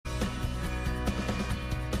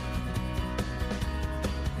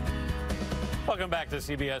Welcome back to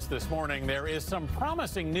CBS This Morning. There is some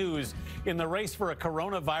promising news in the race for a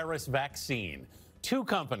coronavirus vaccine. Two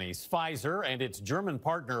companies, Pfizer and its German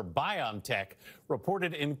partner BioNTech,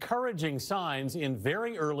 reported encouraging signs in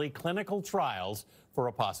very early clinical trials for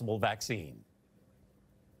a possible vaccine.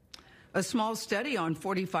 A small study on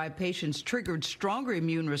 45 patients triggered stronger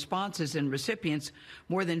immune responses in recipients.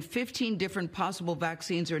 More than 15 different possible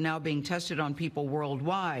vaccines are now being tested on people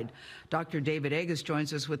worldwide. Dr. David Agus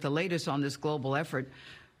joins us with the latest on this global effort.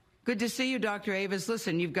 Good to see you, Dr. Agus.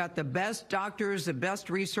 Listen, you've got the best doctors, the best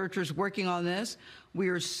researchers working on this. We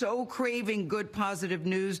are so craving good, positive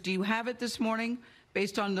news. Do you have it this morning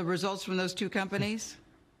based on the results from those two companies?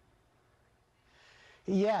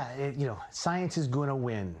 Yeah, science is going to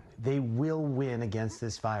win. They will win against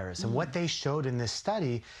this virus. And what they showed in this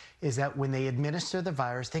study is that when they administer the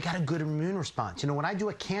virus, they got a good immune response. When I do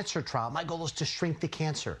a cancer trial, my goal is to shrink the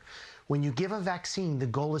cancer. When you give a vaccine, the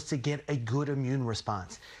goal is to get a good immune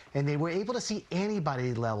response. And they were able to see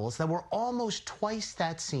antibody levels that were almost twice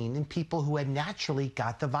that seen in people who had naturally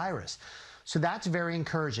got the virus. So that's very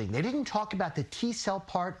encouraging. They didn't talk about the T cell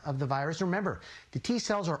part of the virus. Remember, the T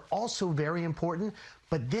cells are also very important,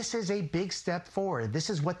 but this is a big step forward. This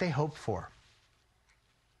is what they hoped for.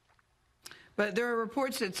 But there are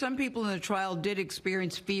reports that some people in the trial did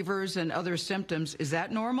experience fevers and other symptoms. Is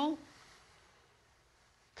that normal?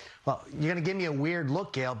 Well, you're going to give me a weird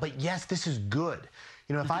look, Gail, but yes, this is good.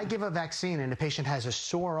 If I give a vaccine and a patient has a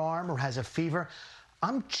sore arm or has a fever,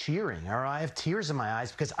 I'm cheering, or I have tears in my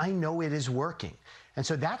eyes because I know it is working. And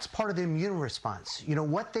so that's part of the immune response.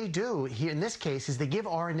 What they do here in this case is they give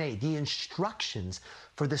RNA, the instructions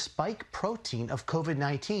for the spike protein of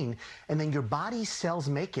COVID-19, and then your body cells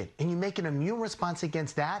make it, and you make an immune response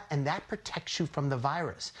against that, and that protects you from the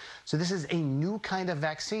virus. So this is a new kind of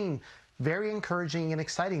vaccine, very encouraging and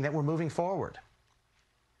exciting that we're moving forward.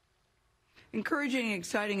 Encouraging and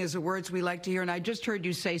exciting is the words we like to hear, and I just heard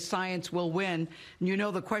you say science will win.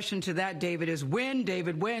 And the question to that, David, is when,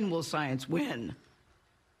 David, when will science win?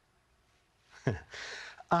 The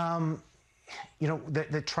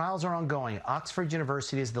trials are ongoing. Oxford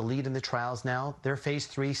University is the lead in the trials now. Their phase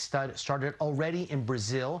 3 started already in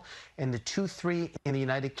Brazil and the 2-3 in the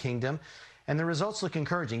United Kingdom. And the results look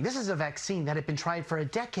encouraging. This is a vaccine that had been tried for a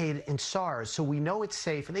decade in SARS, so we know it's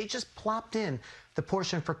safe. And they just plopped in the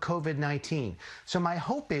portion for COVID-19. So my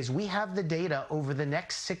hope is we have the data over the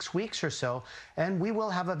next 6 weeks or so, and we will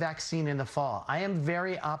have a vaccine in the fall. I am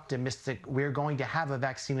very optimistic we're going to have a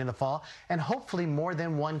vaccine in the fall, and hopefully more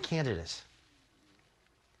than one candidate.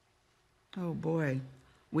 Oh, boy.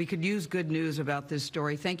 We could use good news about this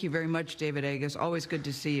story. Thank you very much, David Agus. Always good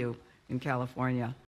to see you in California.